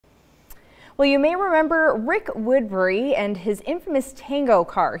Well, you may remember Rick Woodbury and his infamous Tango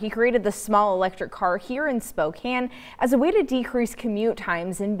car. He created the small electric car here in Spokane as a way to decrease commute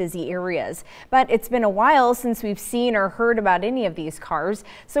times in busy areas. But it's been a while since we've seen or heard about any of these cars.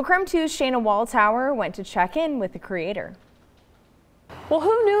 So KREM 2's Shayna Waldtower went to check in with the creator. Well,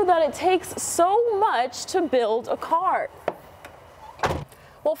 who knew that it takes so much to build a car?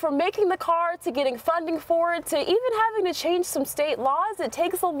 Well, from making the car to getting funding for it to even having to change some state laws, it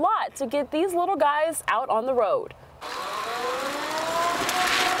takes a lot to get these little guys out on the road.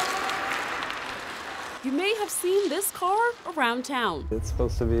 You may have seen this car around town. It's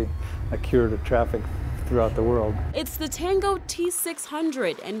supposed to be a cure to traffic throughout the world. It's the Tango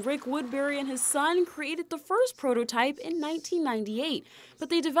T600, and Rick Woodbury and his son created the first prototype in 1998. But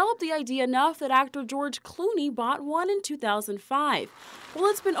they developed the idea enough that actor George Clooney bought one in 2005. Well,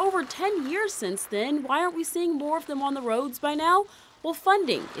 it's been over 10 years since then. Why aren't we seeing more of them on the roads by now? Well,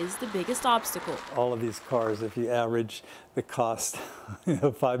 funding is the biggest obstacle. All of these cars, if you average the cost,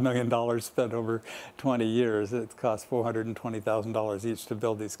 $5 million spent over 20 years, it costs $420,000 each to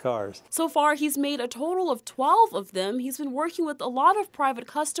build these cars. So far, he's made a total of 12 of them. He's been working with a lot of private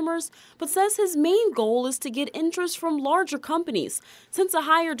customers, but says his main goal is to get interest from larger companies, since a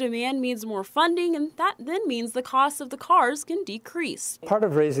higher demand means more funding, and that then means the cost of the cars can decrease. Part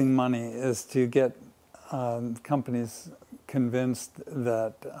of raising money is to get companies convinced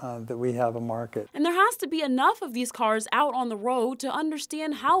that that we have a market. And there has to be enough of these cars out on the road to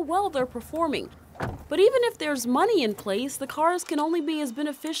understand how well they're performing. But even if there's money in place, the cars can only be as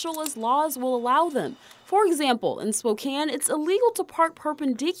beneficial as laws will allow them. For example, in Spokane, it's illegal to park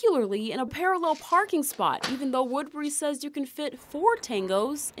perpendicularly in a parallel parking spot, even though Woodbury says you can fit 4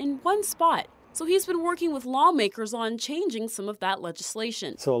 Tangos in one spot. So he's been working with lawmakers on changing some of that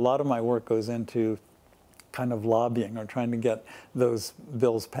legislation. So a lot of my work goes into kind of lobbying or trying to get those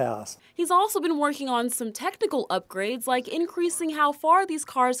bills passed. He's also been working on some technical upgrades, like increasing how far these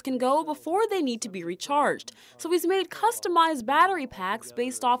cars can go before they need to be recharged. So he's made customized battery packs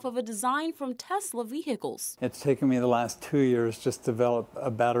based off of a design from Tesla vehicles. It's taken me the last 2 years just to develop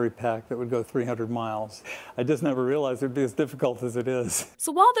a battery pack that would go 300 miles. I just never realized it'd be as difficult as it is.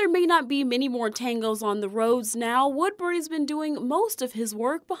 So while there may not be many more Tangos on the roads now, Woodbury's been doing most of his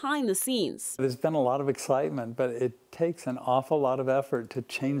work behind the scenes. There's been a lot of excitement, but it takes an awful lot of effort to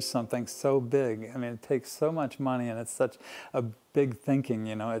change something so big. I mean, it takes so much money, and it's such a big thinking,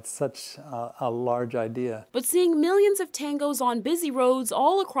 you know, it's such a large idea. But seeing millions of Tangos on busy roads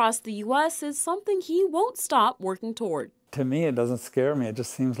all across the U.S. is something he won't stop working toward. To me, it doesn't scare me. It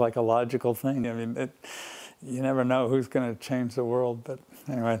just seems like a logical thing. I mean, you never know who's going to change the world, but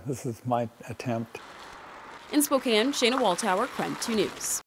anyway, this is my attempt. In Spokane, Shayna Waldtower, KREM 2 News.